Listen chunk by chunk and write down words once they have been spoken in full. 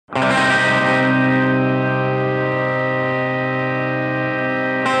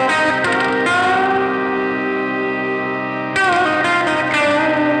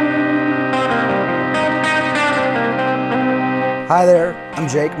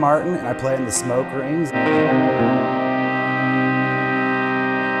Jake Martin, and I play in the Smoke Rings.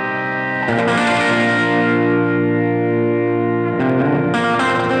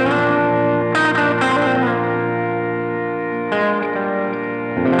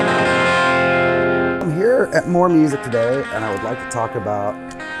 I'm here at More Music today, and I would like to talk about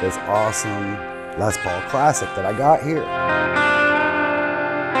this awesome Les Paul Classic that I got here.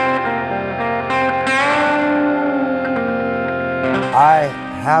 I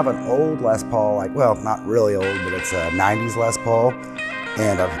have an old Les Paul, well, not really old, but it's a 90s Les Paul,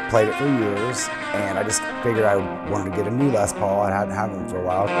 and I've played it for years, and I just figured I wanted to get a new Les Paul. I hadn't had one for a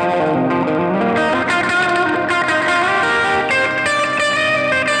while.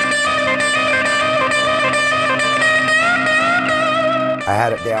 I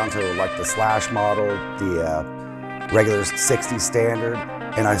had it down to like the Slash model, the regular 60 standard,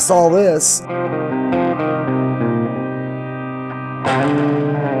 and I saw this.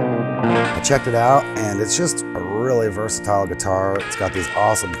 I checked it out, and it's just a really versatile guitar. It's got these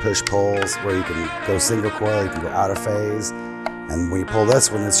awesome push pulls where you can go single coil, you can go out of phase, and when you pull this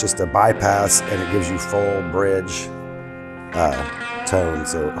one, it's just a bypass, and it gives you full bridge tone,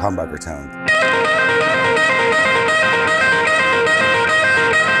 so humbucker tone.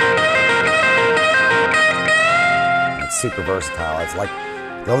 It's super versatile. It's like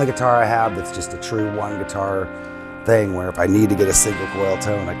the only guitar I have that's just a true one guitar thing, where if I need to get a single coil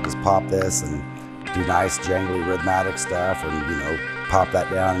tone, I can just pop this and do nice jangly rhythmatic stuff, and pop that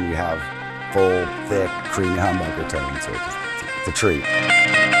down, and you have full, thick, creamy humbucker tone. So it's a treat.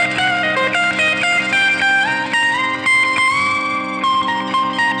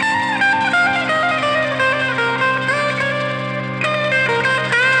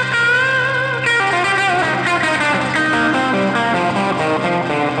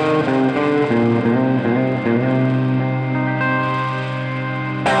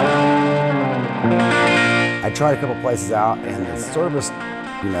 I tried a couple places out, and the service,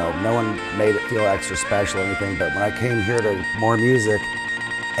 no one made it feel extra special or anything, but when I came here to More Music,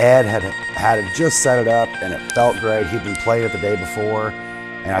 Ed had it just set it up, and it felt great. He'd been playing it the day before,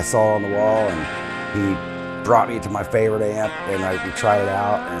 and I saw it on the wall, and he brought me to my favorite amp, and we tried it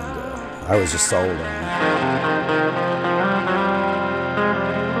out, and I was just sold on it.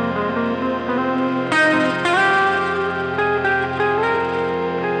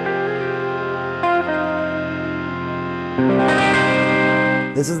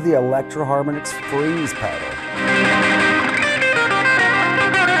 This is the Electro-Harmonix Frreeze pedal.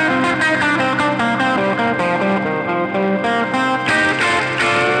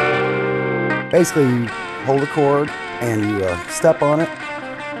 Basically, you hold a chord and you step on it,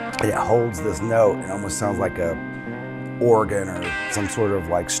 and it holds this note. It almost sounds like a organ or some sort of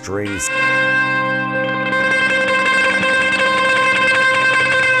like strings.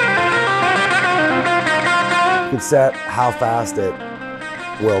 You can set how fast it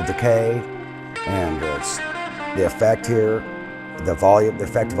will decay, and the effect here, the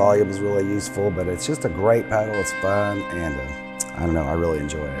effect volume is really useful, but it's just a great pedal. It's fun, and I don't know, I really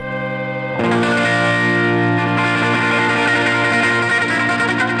enjoy it.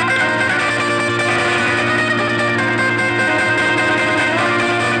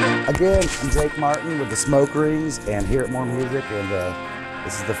 Again, I'm Jake Martin with the Smoke Rings, and here at More Music, and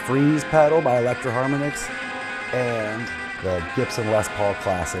this is the Freeze pedal by Electro-Harmonix, and the Gibson Les Paul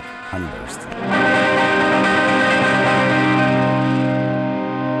Classic Honeyburst.